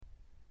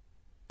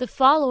The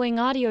following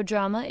audio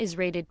drama is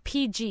rated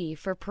PG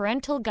for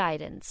parental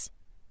guidance.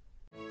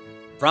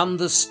 From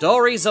the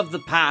stories of the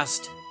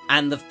past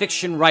and the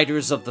fiction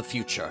writers of the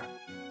future,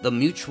 the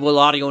Mutual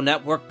Audio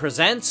Network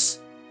presents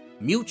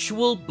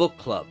Mutual Book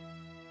Club.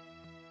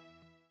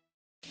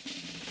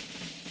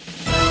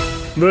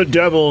 The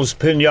Devil's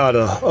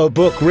Pinata, a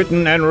book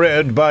written and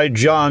read by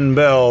John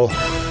Bell.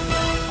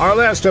 Our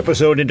last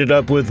episode ended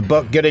up with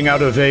Buck getting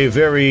out of a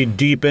very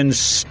deep and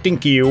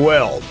stinky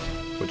well,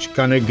 which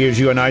kind of gives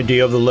you an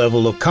idea of the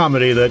level of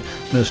comedy that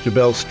Mr.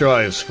 Bell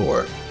strives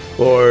for,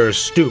 or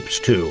stoops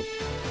to.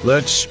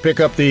 Let's pick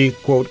up the,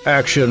 quote,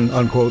 action,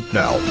 unquote,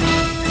 now.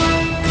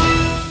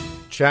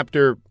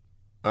 Chapter,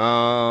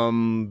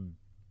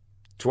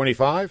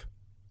 25?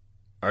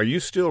 Are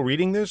you still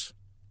reading this?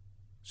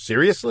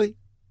 Seriously?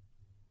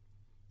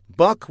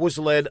 Buck was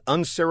led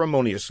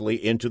unceremoniously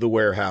into the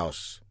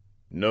warehouse.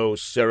 No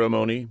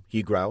ceremony,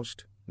 he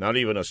groused. Not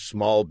even a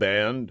small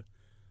band.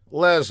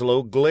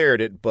 Laszlo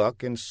glared at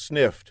Buck and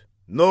sniffed.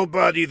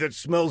 Nobody that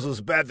smells as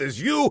bad as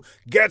you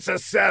gets a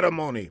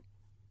ceremony.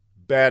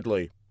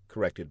 Badly,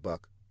 corrected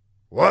Buck.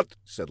 What?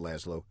 Said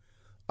Laszlo.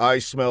 I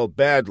smell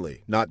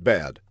badly, not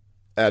bad.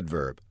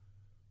 Adverb.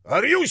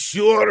 Are you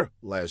sure?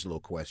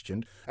 Laszlo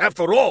questioned.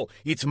 After all,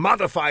 it's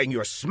modifying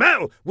your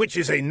smell, which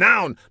is a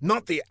noun,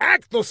 not the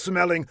act of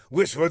smelling,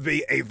 which would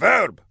be a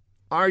verb.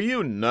 Are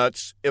you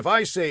nuts? If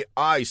I say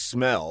I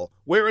smell,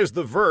 where is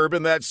the verb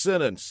in that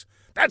sentence?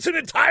 That's an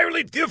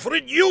entirely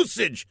different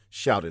usage,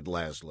 shouted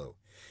Laszlo.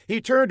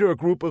 He turned to a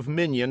group of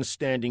minions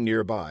standing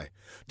nearby.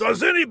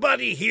 Does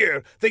anybody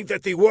here think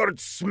that the word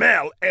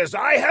smell, as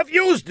I have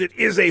used it,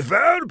 is a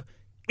verb?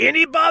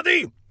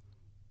 Anybody?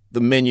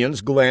 The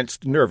minions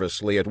glanced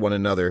nervously at one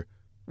another.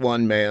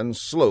 One man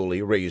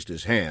slowly raised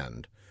his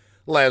hand.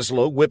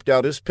 Laszlo whipped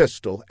out his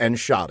pistol and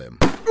shot him.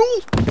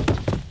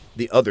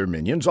 The other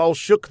minions all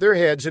shook their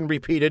heads and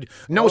repeated,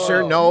 No,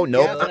 sir, no,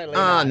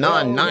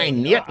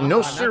 nine yet,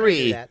 no,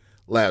 sirree.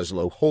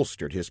 Laszlo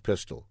holstered his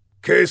pistol.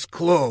 Case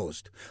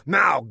closed.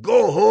 Now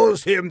go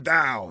hose him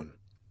down.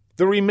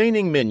 The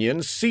remaining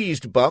minions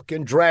seized Buck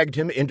and dragged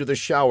him into the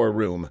shower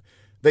room.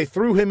 They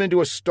threw him into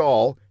a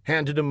stall,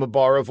 handed him a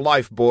bar of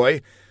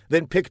Lifebuoy,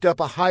 then picked up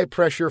a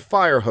high-pressure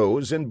fire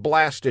hose and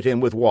blasted him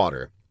with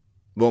water.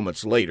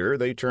 Moments later,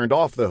 they turned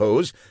off the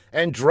hose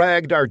and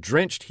dragged our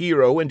drenched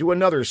hero into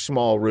another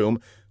small room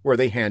where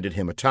they handed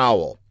him a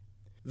towel.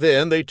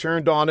 Then they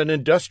turned on an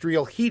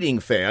industrial heating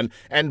fan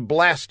and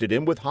blasted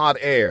him with hot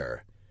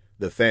air.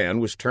 The fan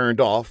was turned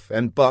off,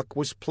 and Buck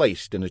was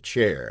placed in a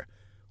chair.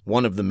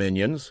 One of the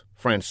minions,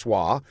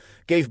 Francois,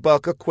 gave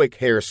Buck a quick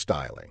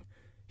hairstyling.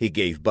 He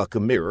gave Buck a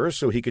mirror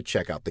so he could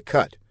check out the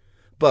cut.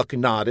 Buck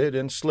nodded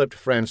and slipped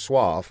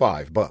Francois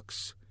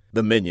 $5.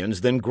 The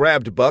minions then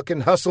grabbed Buck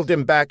and hustled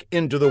him back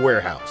into the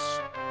warehouse.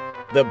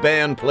 The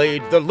band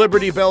played the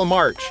Liberty Bell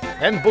March,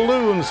 and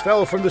balloons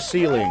fell from the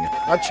ceiling.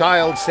 A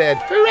child said,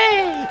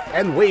 Hooray!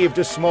 And waved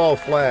a small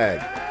flag.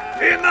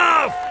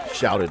 Enough!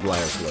 Shouted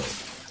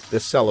Laszlo. The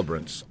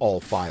celebrants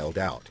all filed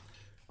out,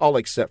 all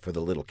except for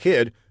the little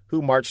kid,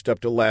 who marched up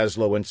to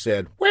Laszlo and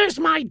said, Where's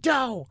my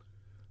dough?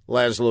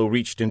 Laszlo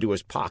reached into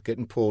his pocket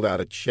and pulled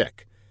out a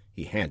check.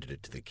 He handed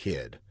it to the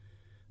kid.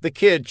 The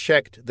kid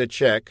checked the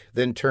check,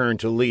 then turned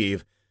to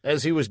leave.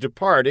 As he was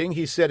departing,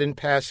 he said in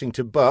passing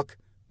to Buck,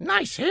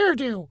 Nice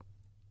hairdo.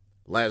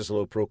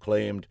 Laszlo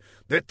proclaimed,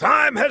 The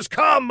time has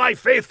come, my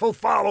faithful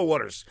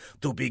followers,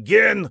 to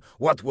begin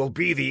what will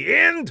be the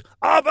end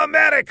of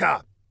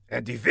America,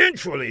 and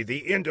eventually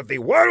the end of the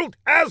world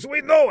as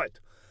we know it.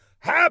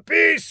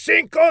 Happy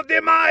Cinco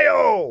de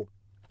Mayo!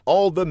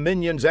 All the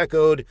minions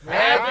echoed,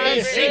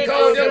 Happy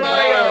Cinco de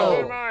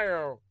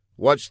Mayo!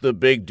 What's the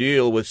big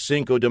deal with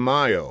Cinco de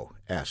Mayo?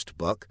 Asked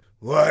Buck.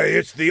 Why,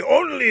 it's the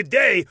only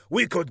day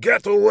we could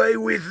get away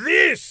with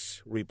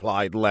this,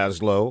 replied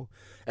Laszlo,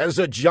 as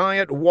a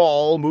giant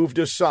wall moved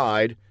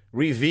aside,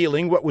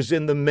 revealing what was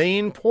in the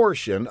main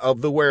portion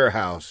of the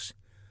warehouse.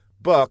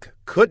 Buck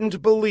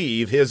couldn't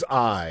believe his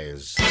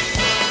eyes.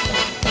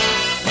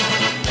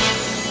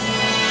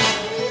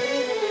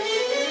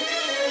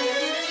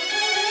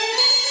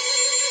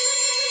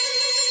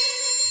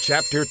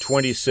 Chapter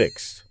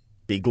 26.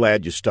 Be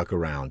glad you stuck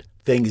around.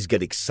 Things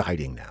get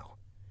exciting now.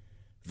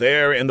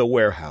 There in the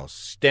warehouse,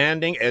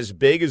 standing as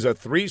big as a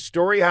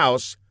 3-story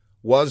house,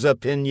 was a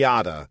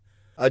piñata.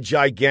 A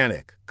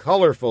gigantic,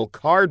 colorful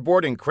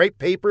cardboard and crepe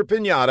paper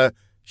piñata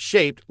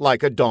shaped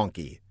like a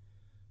donkey.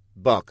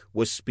 Buck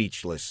was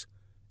speechless.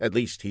 At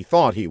least he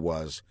thought he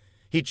was.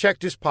 He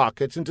checked his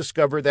pockets and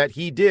discovered that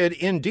he did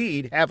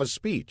indeed have a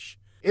speech.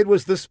 It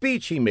was the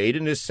speech he made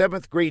in his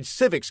 7th grade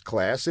civics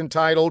class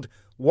entitled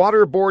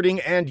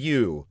Waterboarding and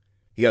You.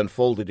 He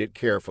unfolded it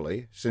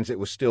carefully, since it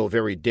was still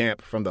very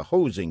damp from the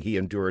hosing he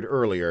endured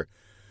earlier.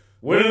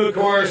 When in the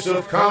course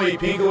of commie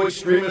pico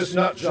extremis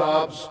nut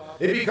jobs,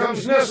 it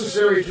becomes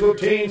necessary to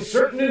obtain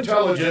certain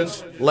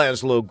intelligence.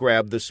 Laszlo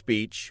grabbed the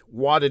speech,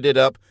 wadded it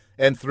up,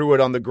 and threw it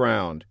on the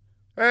ground.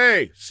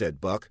 Hey, said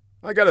Buck,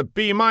 I got a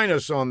B-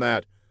 on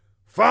that.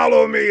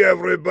 Follow me,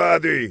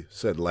 everybody,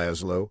 said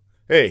Laszlo.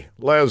 Hey,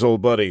 Laz,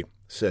 old buddy,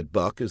 said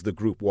Buck as the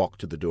group walked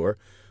to the door.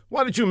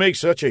 "Why did you make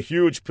such a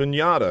huge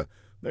piñata?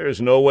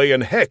 There's no way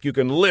in heck you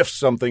can lift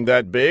something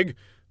that big,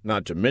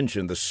 not to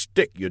mention the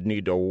stick you'd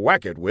need to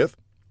whack it with."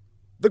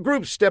 The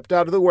group stepped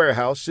out of the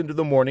warehouse into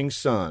the morning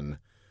sun.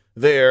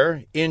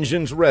 There,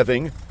 engines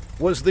revving,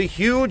 was the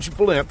huge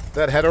blimp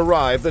that had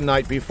arrived the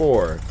night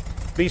before.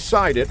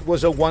 Beside it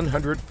was a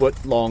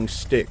 100-foot-long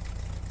stick.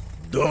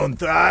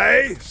 "Don't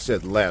I?"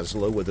 said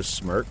Laszlo with a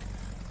smirk.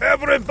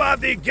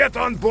 "Everybody get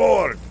on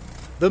board!"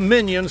 The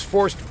minions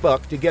forced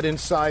Buck to get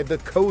inside the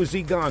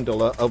cozy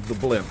gondola of the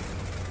blimp.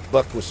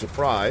 Buck was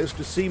surprised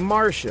to see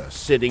Marcia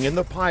sitting in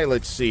the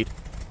pilot's seat.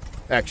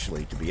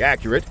 Actually, to be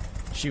accurate,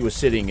 she was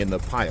sitting in the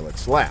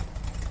pilot's lap.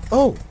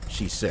 "Oh,"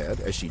 she said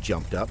as she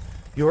jumped up,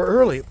 "you're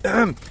early.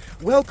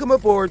 Welcome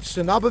aboard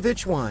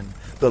Sinabovich 1,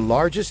 the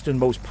largest and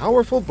most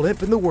powerful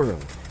blimp in the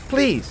world.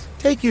 Please,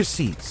 take your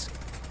seats."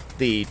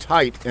 The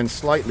tight and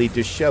slightly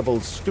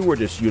disheveled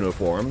stewardess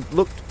uniform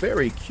looked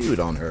very cute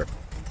on her.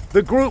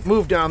 The group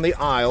moved down the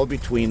aisle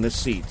between the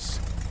seats.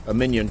 A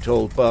minion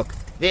told Buck,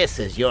 "This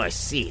is your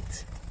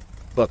seat."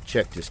 Buck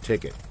checked his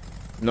ticket.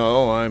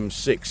 "No, I'm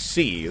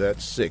 6C.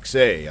 That's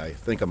 6A. I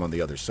think I'm on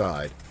the other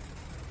side."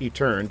 He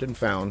turned and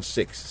found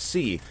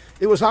 6C.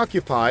 It was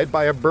occupied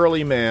by a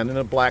burly man in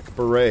a black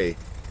beret.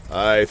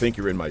 "I think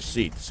you're in my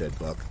seat," said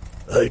Buck.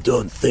 "I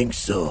don't think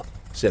so,"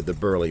 said the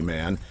burly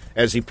man,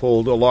 as he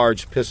pulled a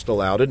large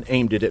pistol out and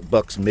aimed it at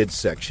Buck's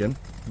midsection.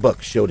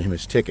 Buck showed him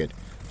his ticket.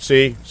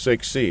 "See,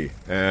 6C.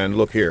 And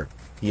look here."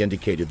 He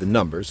indicated the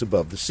numbers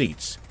above the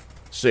seats.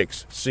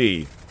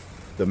 6C.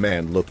 The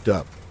man looked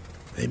up.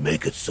 "They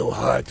make it so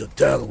hard to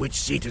tell which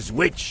seat is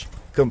which,"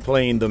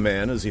 complained the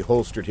man as he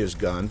holstered his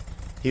gun.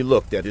 He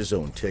looked at his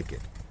own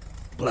ticket.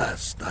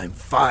 "Blast, I'm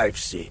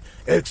 5C.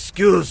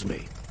 Excuse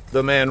me."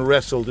 The man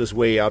wrestled his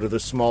way out of the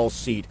small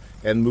seat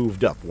and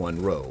moved up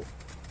one row.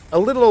 A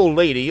little old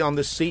lady on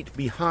the seat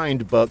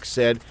behind Buck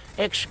said,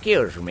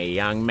 "Excuse me,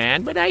 young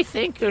man, but I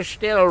think you're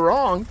still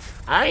wrong.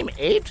 I'm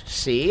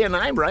 8C, and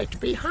I'm right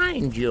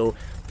behind you.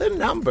 The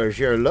numbers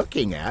you're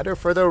looking at are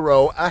for the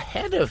row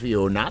ahead of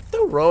you, not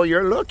the row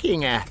you're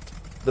looking at."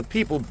 The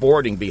people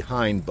boarding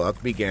behind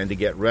Buck began to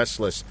get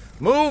restless.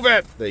 "Move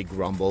it!" they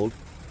grumbled.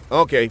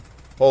 "Okay,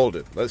 hold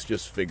it. Let's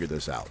just figure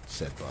this out,"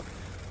 said Buck.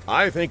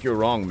 "I think you're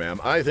wrong,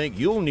 ma'am. I think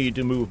you'll need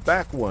to move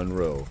back one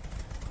row."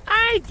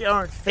 "I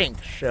don't think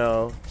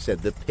so,"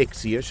 said the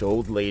pixie-ish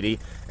old lady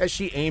as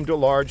she aimed a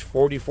large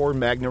 .44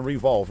 Magnum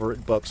revolver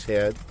at Buck's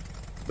head.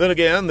 "Then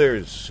again,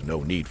 there's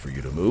no need for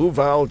you to move.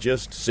 I'll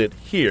just sit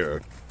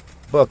here."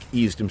 Buck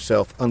eased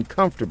himself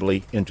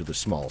uncomfortably into the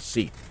small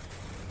seat.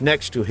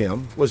 Next to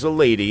him was a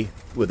lady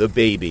with a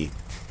baby.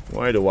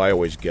 "Why do I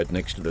always get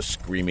next to the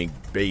screaming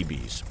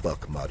babies?"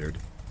 Buck muttered.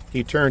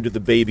 He turned to the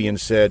baby and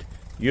said,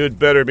 "You'd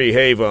better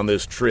behave on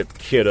this trip,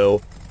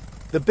 kiddo."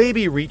 The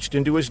baby reached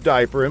into his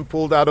diaper and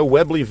pulled out a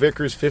Webley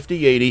Vickers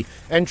 5080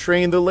 and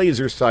trained the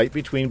laser sight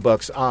between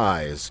Buck's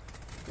eyes.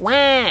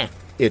 "Wah!"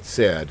 it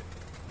said.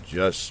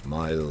 "Just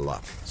my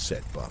luck,"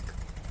 said Buck.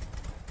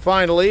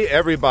 Finally,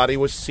 everybody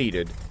was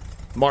seated.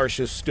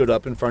 Marcia stood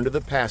up in front of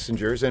the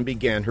passengers and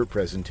began her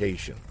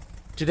presentation.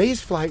 "Today's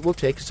flight will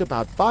take us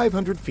about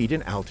 500 feet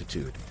in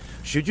altitude.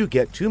 Should you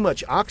get too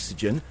much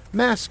oxygen,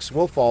 masks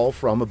will fall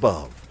from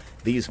above.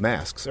 These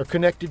masks are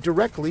connected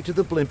directly to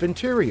the blimp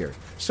interior,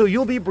 so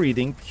you'll be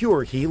breathing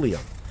pure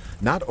helium.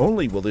 Not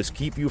only will this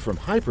keep you from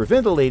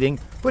hyperventilating,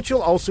 but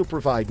you'll also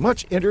provide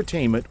much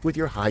entertainment with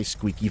your high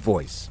squeaky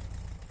voice."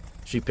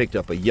 She picked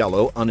up a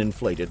yellow,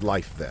 uninflated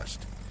life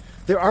vest.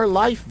 "There are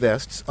life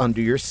vests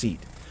under your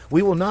seat.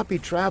 We will not be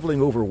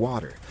traveling over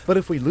water, but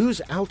if we lose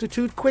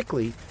altitude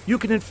quickly, you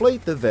can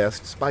inflate the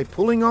vests by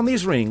pulling on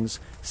these rings,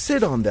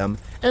 sit on them,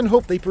 and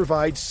hope they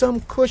provide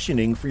some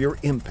cushioning for your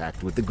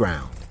impact with the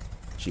ground."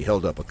 She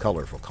held up a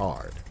colorful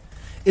card.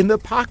 "In the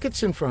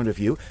pockets in front of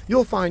you,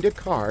 you'll find a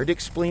card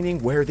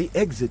explaining where the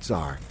exits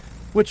are,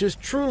 which is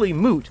truly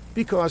moot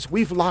because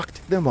we've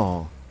locked them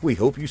all. We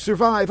hope you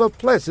survive a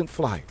pleasant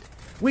flight.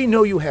 We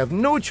know you have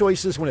no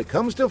choices when it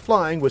comes to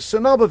flying with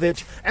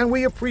Sinabovich, and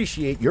we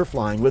appreciate your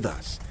flying with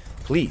us.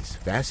 Please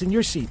fasten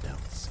your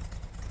seatbelts."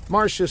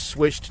 Marcia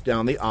swished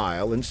down the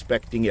aisle,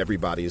 inspecting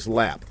everybody's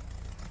lap.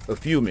 A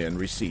few men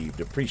received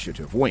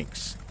appreciative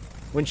winks.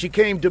 When she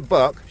came to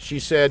Buck, she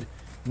said,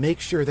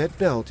 "Make sure that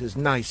belt is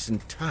nice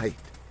and tight."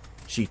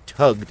 She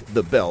tugged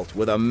the belt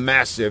with a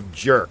massive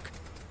jerk.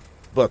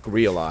 Buck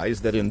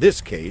realized that in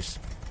this case,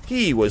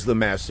 he was the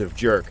massive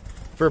jerk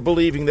for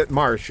believing that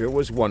Marcia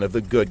was one of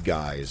the good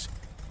guys.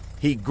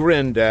 He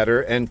grinned at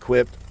her and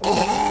quipped,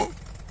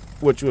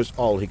 which was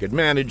all he could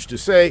manage to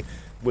say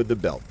with the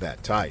belt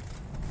that tight.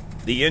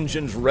 The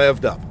engines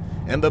revved up,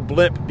 and the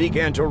blimp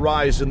began to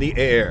rise in the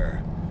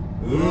air.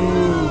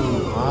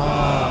 "Ooh,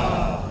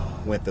 ah,"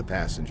 went the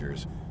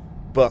passengers.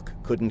 Buck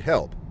couldn't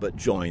help but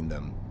join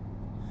them.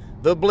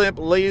 The blimp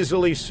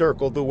lazily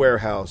circled the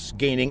warehouse,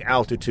 gaining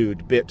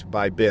altitude bit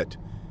by bit.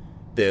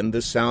 Then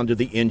the sound of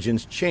the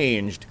engines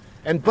changed,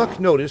 and Buck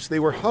noticed they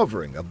were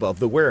hovering above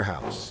the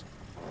warehouse.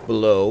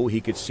 Below,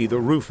 he could see the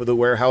roof of the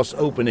warehouse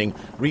opening,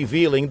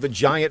 revealing the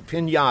giant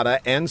piñata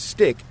and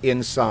stick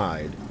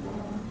inside.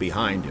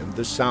 Behind him,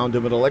 the sound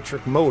of an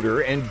electric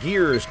motor and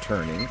gears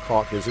turning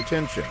caught his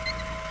attention.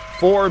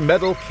 4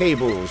 metal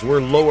cables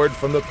were lowered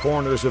from the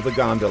corners of the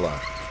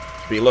gondola.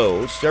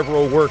 Below,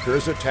 several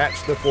workers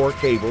attached the 4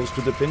 cables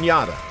to the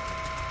piñata.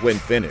 When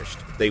finished,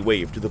 they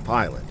waved to the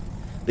pilot.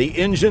 The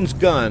engines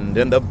gunned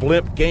and the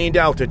blimp gained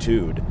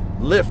altitude,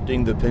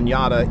 lifting the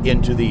piñata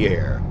into the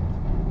air.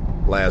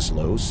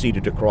 Laszlo,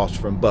 seated across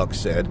from Buck,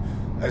 said,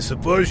 I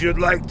suppose you'd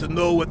like to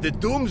know what the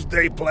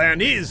doomsday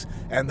plan is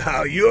and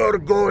how you're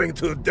going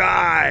to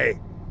die.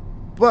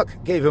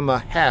 Buck gave him a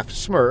half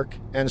smirk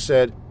and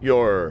said,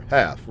 You're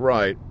half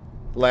right.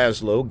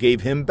 Laszlo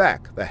gave him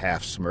back the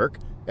half smirk,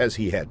 as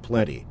he had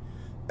plenty.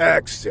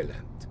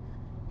 Excellent.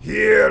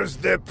 Here's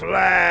the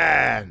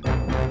plan.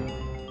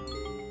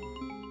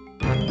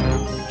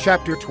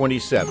 Chapter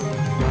 27.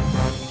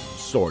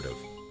 Sort of.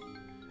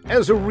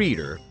 As a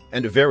reader,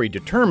 and a very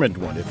determined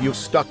one if you've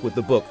stuck with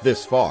the book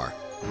this far,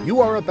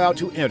 you are about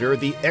to enter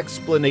the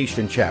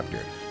explanation chapter,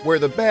 where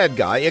the bad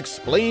guy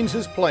explains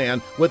his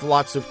plan with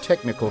lots of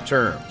technical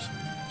terms.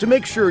 To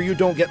make sure you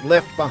don't get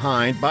left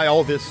behind by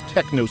all this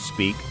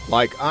techno-speak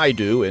like I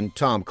do in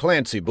Tom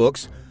Clancy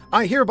books,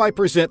 I hereby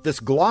present this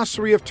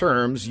glossary of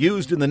terms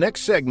used in the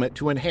next segment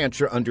to enhance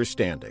your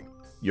understanding.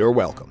 You're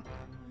welcome.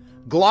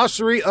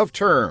 Glossary of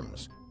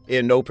terms,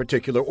 in no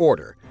particular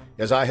order,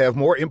 as I have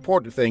more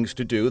important things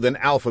to do than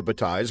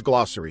alphabetize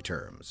glossary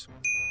terms.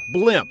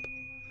 Blimp,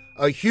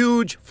 a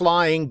huge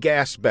flying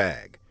gas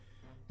bag.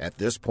 At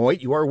this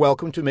point, you are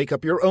welcome to make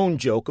up your own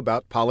joke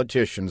about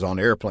politicians on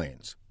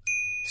airplanes.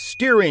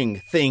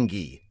 Steering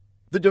thingy,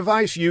 the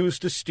device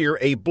used to steer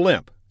a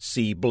blimp.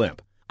 See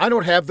blimp. I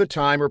don't have the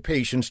time or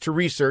patience to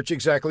research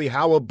exactly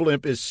how a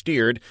blimp is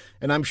steered,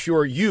 and I'm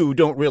sure you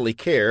don't really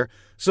care,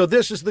 so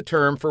this is the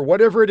term for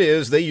whatever it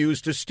is they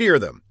use to steer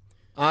them.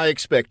 I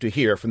expect to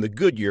hear from the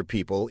Goodyear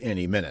people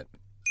any minute.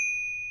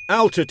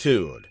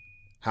 Altitude,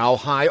 how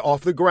high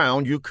off the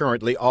ground you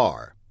currently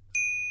are.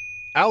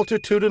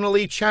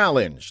 Altitudinally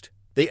challenged,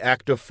 the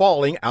act of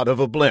falling out of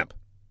a blimp.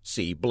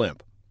 See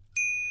blimp.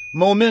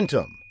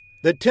 Momentum,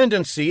 the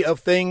tendency of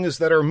things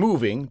that are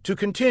moving to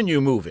continue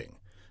moving,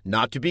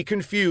 not to be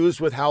confused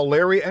with how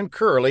Larry and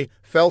Curly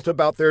felt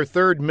about their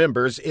third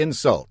member's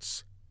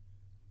insults.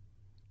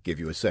 Give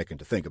you a second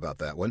to think about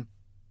that one.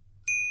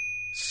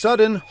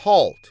 Sudden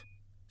halt,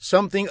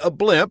 something a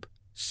blimp,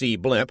 see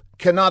blimp,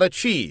 cannot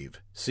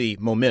achieve, see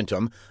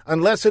momentum,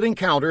 unless it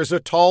encounters a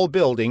tall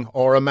building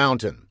or a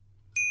mountain.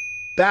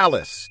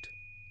 Ballast,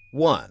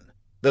 1.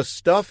 The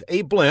stuff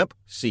a blimp,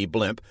 see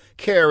blimp,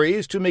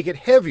 carries to make it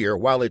heavier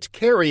while it's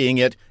carrying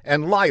it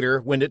and lighter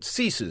when it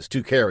ceases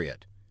to carry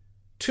it.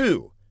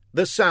 2.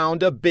 The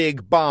sound a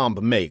big bomb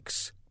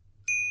makes.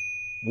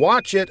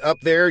 Watch it up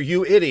there,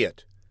 you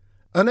idiot.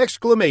 An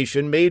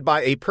exclamation made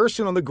by a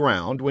person on the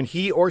ground when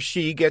he or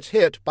she gets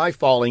hit by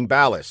falling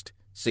ballast.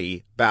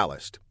 See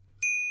ballast.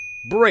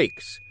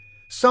 Brakes.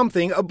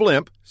 Something a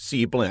blimp,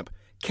 see blimp,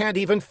 can't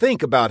even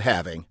think about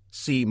having,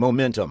 see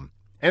momentum,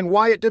 and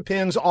why it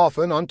depends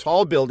often on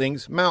tall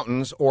buildings,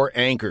 mountains, or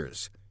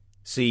anchors.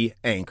 See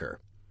anchor.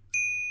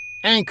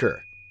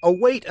 Anchor. A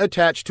weight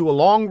attached to a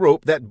long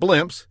rope that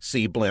blimps,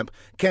 see blimp,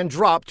 can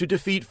drop to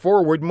defeat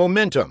forward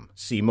momentum,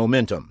 see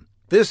momentum.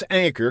 This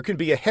anchor can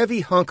be a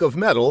heavy hunk of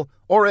metal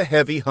or a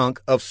heavy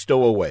hunk of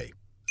stowaway.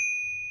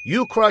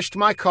 You crushed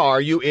my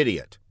car, you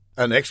idiot.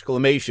 An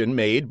exclamation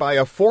made by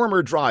a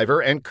former driver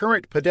and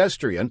current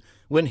pedestrian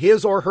when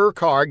his or her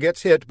car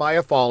gets hit by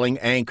a falling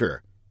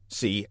anchor.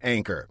 See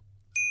anchor.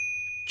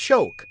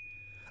 Choke.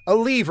 A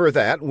lever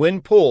that,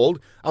 when pulled,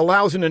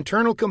 allows an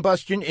internal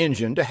combustion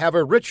engine to have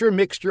a richer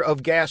mixture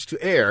of gas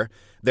to air,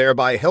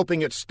 thereby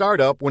helping it start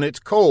up when it's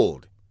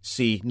cold.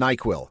 See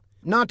NyQuil.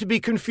 Not to be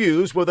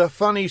confused with a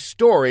funny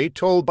story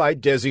told by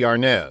Desi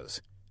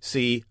Arnaz.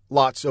 See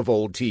lots of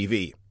old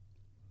TV.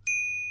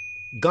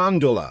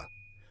 Gondola.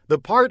 The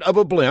part of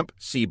a blimp,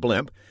 see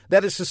blimp,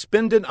 that is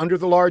suspended under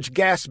the large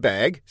gas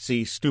bag,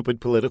 see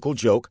stupid political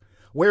joke,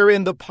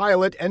 wherein the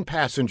pilot and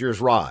passengers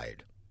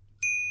ride.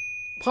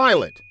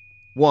 Pilot.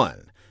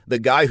 1. The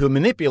guy who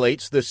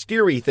manipulates the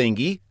steery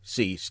thingy,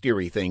 see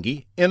steery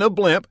thingy, in a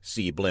blimp,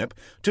 see blimp,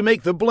 to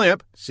make the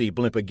blimp, see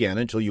blimp again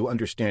until you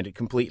understand it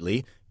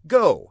completely,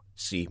 go,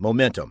 see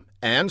momentum,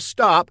 and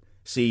stop,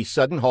 see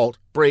sudden halt,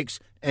 brakes,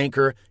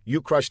 anchor,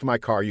 you crushed my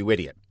car, you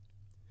idiot.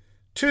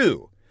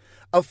 2.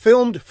 A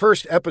filmed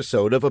first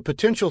episode of a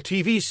potential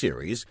TV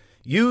series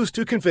used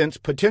to convince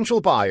potential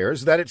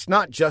buyers that it's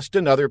not just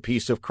another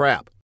piece of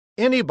crap.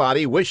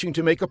 Anybody wishing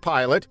to make a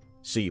pilot,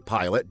 see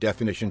pilot,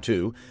 definition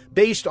 2,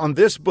 based on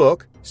this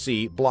book,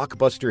 see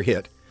blockbuster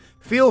hit,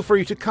 feel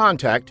free to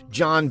contact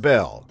John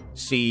Bell,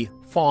 see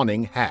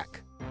fawning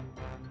hack.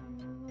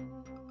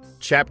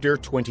 Chapter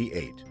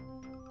 28.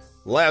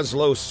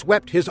 Laszlo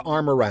swept his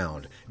arm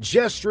around,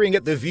 gesturing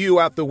at the view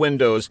out the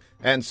windows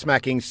and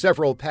smacking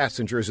several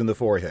passengers in the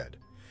forehead.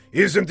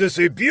 Isn't this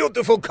a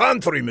beautiful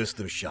country,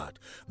 Mr. Schott?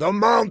 The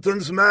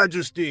mountains'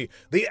 majesty,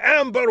 the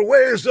amber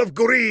waves of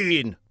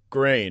green.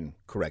 Grain,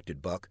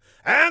 corrected Buck.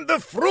 And the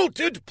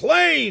fruited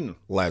plain,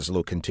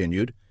 Laszlo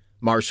continued.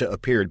 Marcia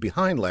appeared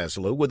behind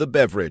Laszlo with a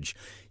beverage.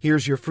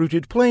 "Here's your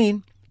fruited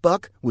plain.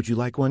 Buck, would you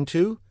like one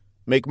too?"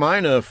 "Make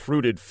mine a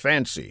fruited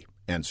fancy,"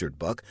 answered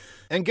Buck.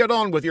 "And get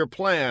on with your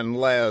plan,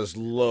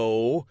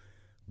 Laszlo."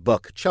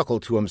 Buck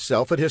chuckled to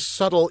himself at his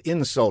subtle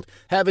insult,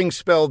 having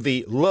spelled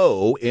the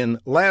low in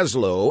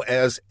Laszlo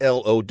as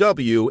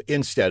L-O-W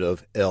instead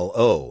of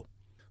L-O.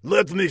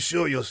 "Let me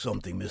show you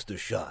something, Mr.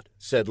 Schott,"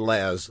 said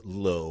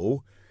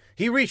Laszlo.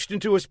 He reached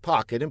into his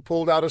pocket and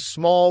pulled out a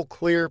small,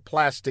 clear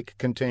plastic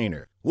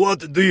container.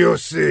 "What do you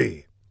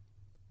see?"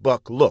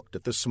 Buck looked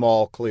at the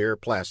small, clear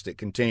plastic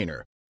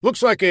container.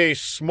 "Looks like a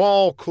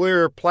small,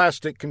 clear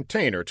plastic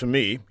container to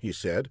me," he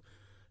said.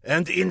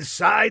 "And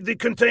inside the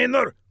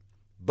container?"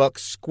 Buck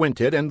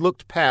squinted and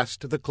looked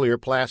past the clear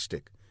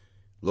plastic.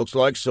 "Looks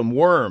like some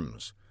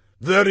worms."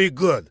 "Very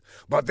good.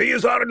 But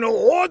these are no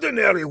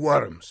ordinary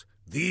worms.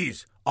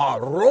 These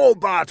are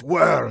robot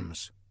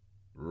worms."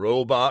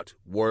 "Robot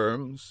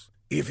worms?"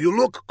 "If you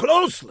look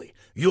closely,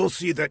 you'll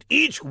see that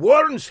each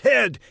worm's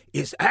head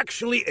is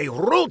actually a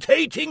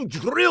rotating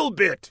drill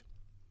bit."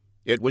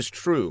 It was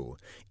true.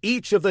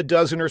 Each of the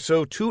dozen or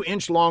so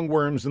 2-inch-long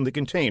worms in the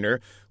container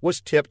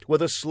was tipped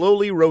with a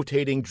slowly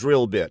rotating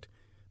drill bit.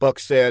 Buck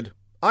said,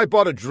 "I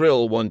bought a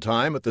drill one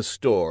time at the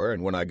store,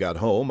 and when I got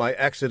home, I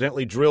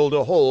accidentally drilled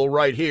a hole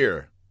right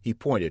here." He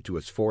pointed to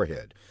his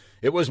forehead.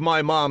 "It was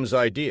my mom's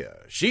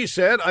idea. She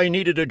said I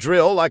needed a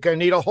drill like I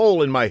need a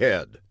hole in my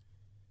head."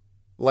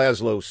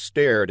 Laszlo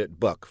stared at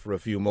Buck for a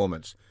few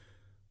moments.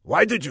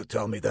 "Why did you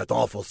tell me that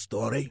awful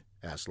story?"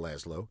 asked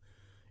Laszlo.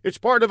 "It's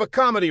part of a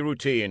comedy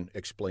routine,"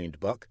 explained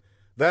Buck.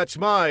 "That's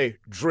my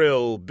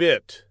drill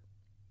bit."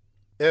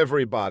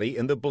 Everybody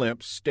in the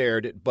blimp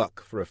stared at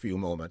Buck for a few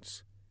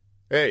moments.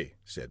 "Hey,"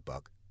 said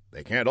Buck,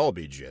 "they can't all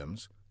be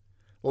gems."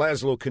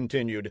 Laszlo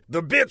continued,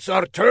 "The bits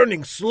are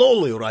turning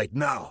slowly right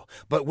now,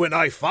 but when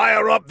I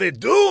fire up the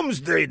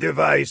doomsday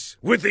device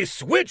with the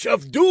switch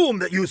of doom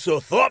that you so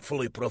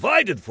thoughtfully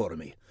provided for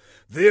me,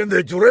 then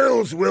the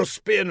drills will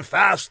spin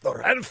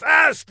faster and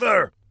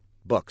faster."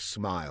 Buck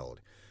smiled.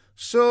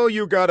 "So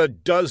you got a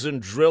dozen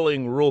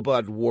drilling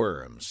robot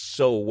worms.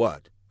 So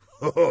what?"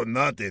 "Oh,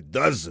 not a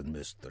dozen,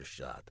 Mr.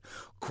 Schott.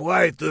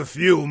 Quite a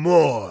few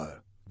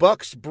more."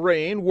 Buck's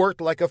brain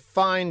worked like a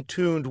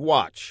fine-tuned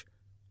watch,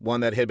 one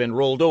that had been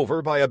rolled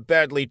over by a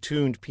badly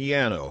tuned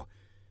piano.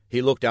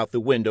 He looked out the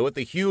window at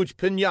the huge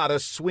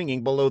piñata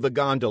swinging below the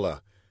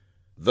gondola.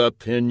 "The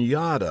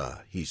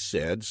piñata," he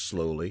said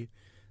slowly.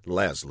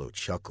 Laszlo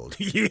chuckled.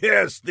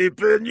 "Yes, the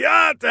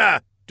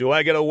piñata." "Do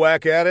I get a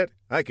whack at it?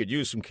 I could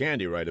use some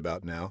candy right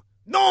about now."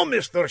 "No,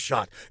 Mr.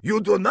 Schott,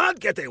 you do not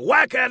get a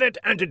whack at it,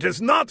 and it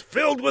is not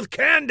filled with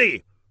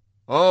candy."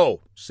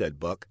 "Oh," said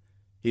Buck.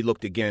 He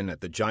looked again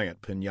at the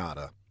giant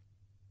piñata.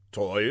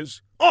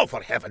 "Toys?" "Oh,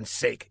 for heaven's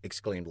sake,"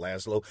 exclaimed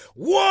Laszlo.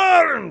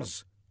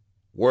 "Worms!"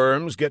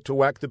 "Worms get to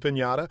whack the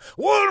piñata?"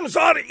 "Worms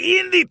are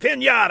in the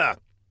piñata."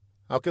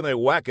 "How can they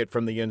whack it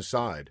from the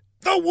inside?"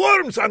 "The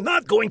worms are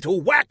not going to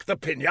whack the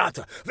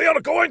piñata. They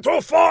are going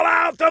to fall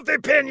out of the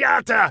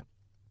piñata."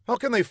 "How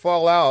can they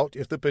fall out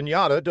if the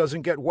piñata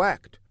doesn't get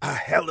whacked?" "A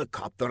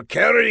helicopter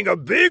carrying a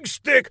big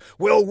stick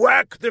will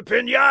whack the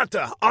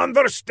piñata.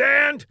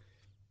 Understand?"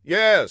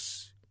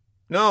 "Yes.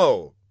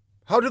 No.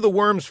 How do the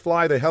worms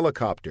fly the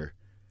helicopter?"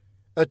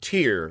 A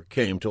tear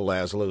came to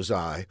Laszlo's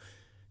eye.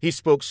 He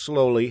spoke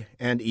slowly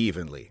and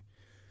evenly.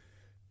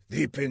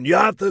 "The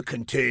piñata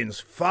contains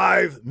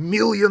 5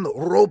 million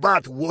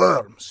robot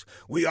worms.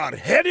 We are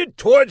headed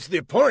towards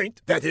the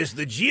point that is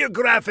the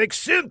geographic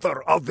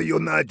center of the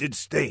United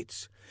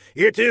States.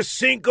 It is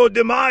Cinco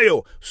de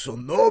Mayo, so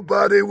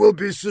nobody will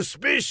be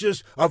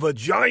suspicious of a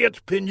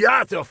giant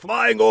piñata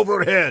flying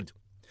overhead.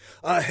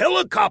 A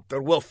helicopter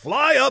will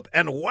fly up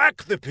and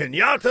whack the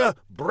piñata,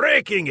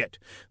 breaking it.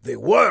 The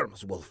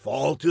worms will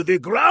fall to the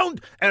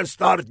ground and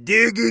start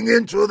digging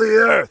into the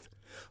earth.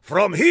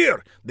 From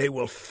here, they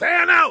will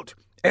fan out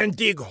and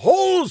dig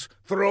holes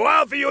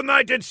throughout the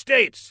United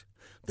States.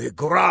 The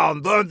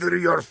ground under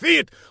your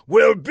feet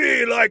will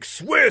be like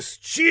Swiss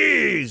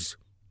cheese."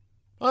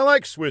 "I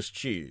like Swiss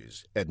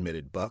cheese,"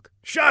 admitted Buck.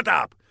 "Shut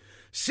up!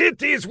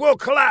 Cities will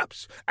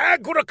collapse.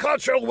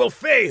 Agriculture will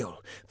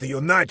fail. The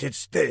United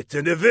States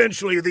and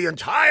eventually the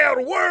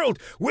entire world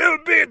will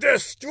be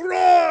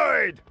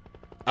destroyed."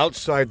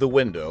 Outside the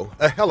window,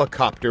 a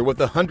helicopter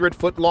with a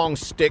 100-foot-long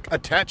stick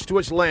attached to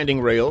its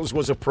landing rails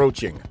was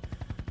approaching.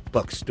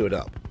 Buck stood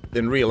up,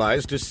 then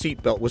realized his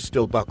seatbelt was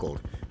still buckled,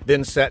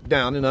 then sat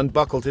down and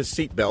unbuckled his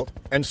seatbelt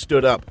and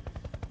stood up.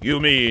 "You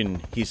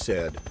mean," he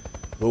said,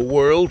 "the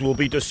world will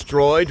be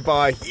destroyed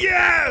by—"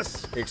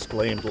 "Yes!"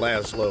 exclaimed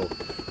Laszlo.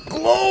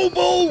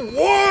 "Global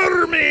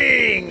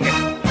warming!"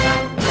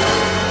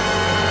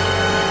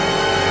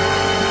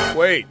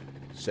 "Wait,"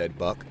 said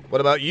Buck.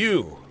 "What about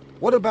you?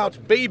 What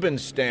about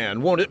Babenstan?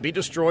 Won't it be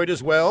destroyed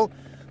as well?"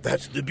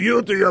 "That's the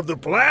beauty of the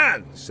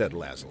plan," said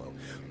Laszlo.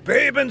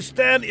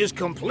 "Babenstan is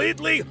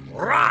completely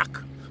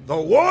rock.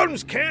 The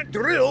worms can't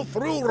drill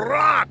through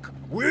rock.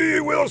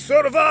 We will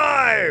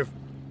survive."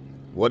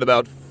 "What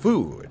about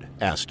food?"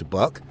 asked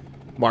Buck.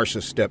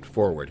 Marcia stepped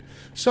forward.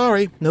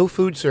 "Sorry, no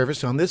food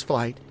service on this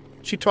flight."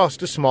 She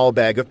tossed a small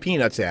bag of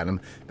peanuts at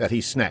him that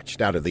he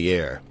snatched out of the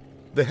air.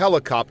 The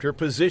helicopter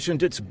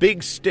positioned its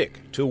big stick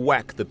to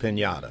whack the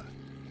piñata.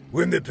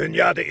 When the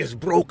piñata is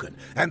broken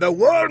and the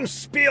worms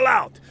spill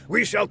out,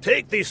 we shall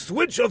take the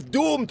switch of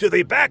doom to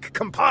the back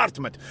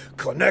compartment,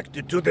 connect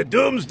it to the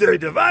doomsday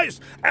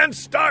device, and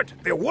start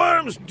the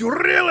worms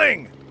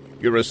drilling.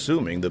 You're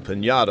assuming the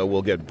piñata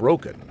will get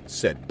broken,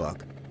 said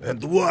Buck.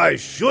 And why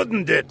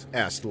shouldn't it?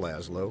 Asked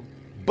Laszlo.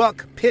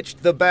 Buck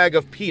pitched the bag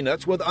of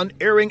peanuts with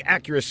unerring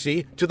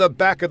accuracy to the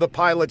back of the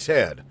pilot's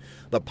head.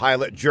 The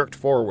pilot jerked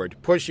forward,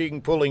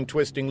 pushing, pulling,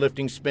 twisting,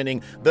 lifting,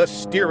 spinning, the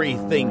steery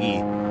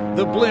thingy.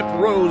 The blimp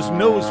rose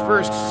nose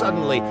first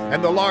suddenly,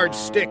 and the large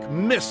stick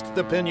missed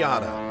the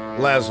piñata.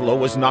 Laszlo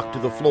was knocked to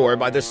the floor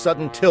by the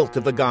sudden tilt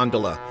of the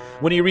gondola.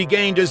 When he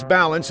regained his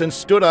balance and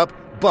stood up,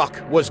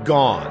 Buck was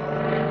gone.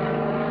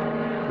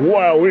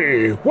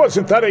 Wowee,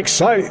 wasn't that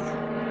exciting?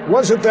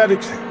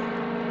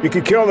 You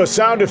can kill the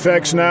sound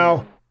effects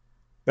now.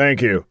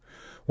 Thank you.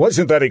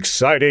 Wasn't that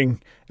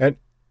exciting? And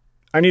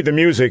I need the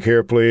music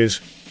here,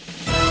 please.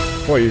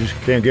 Boy, you just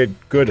can't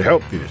get good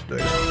help these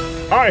days.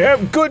 I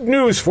have good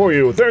news for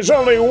you. There's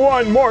only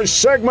one more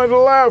segment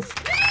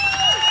left.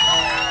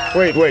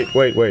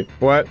 Wait.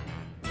 What?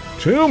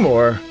 Two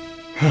more?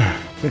 I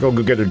think I'll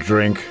go get a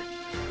drink.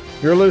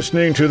 You're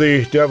listening to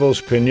The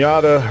Devil's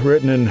Piñata,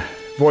 written and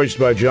voiced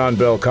by John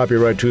Bell,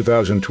 copyright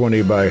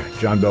 2020 by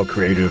John Bell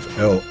Creative,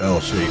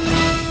 LLC.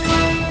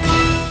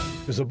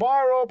 Is the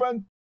bar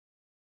open?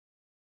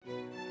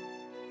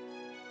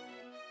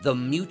 The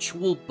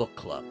Mutual Book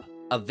Club,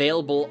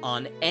 available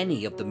on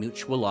any of the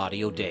Mutual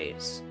Audio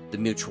days, the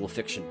Mutual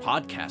Fiction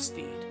podcast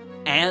feed,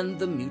 and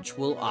the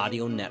Mutual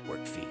Audio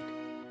Network feed.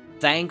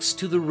 Thanks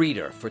to the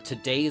reader for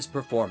today's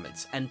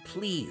performance, and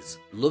please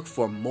look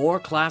for more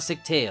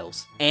classic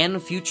tales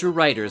and future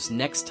writers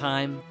next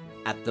time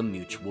at the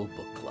Mutual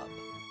Book Club.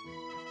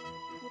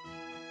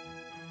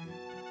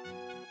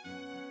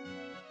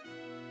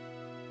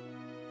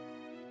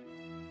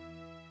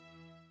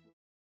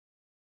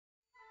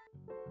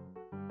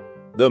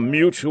 The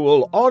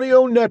Mutual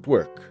Audio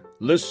Network,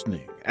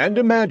 listening and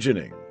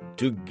imagining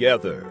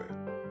together.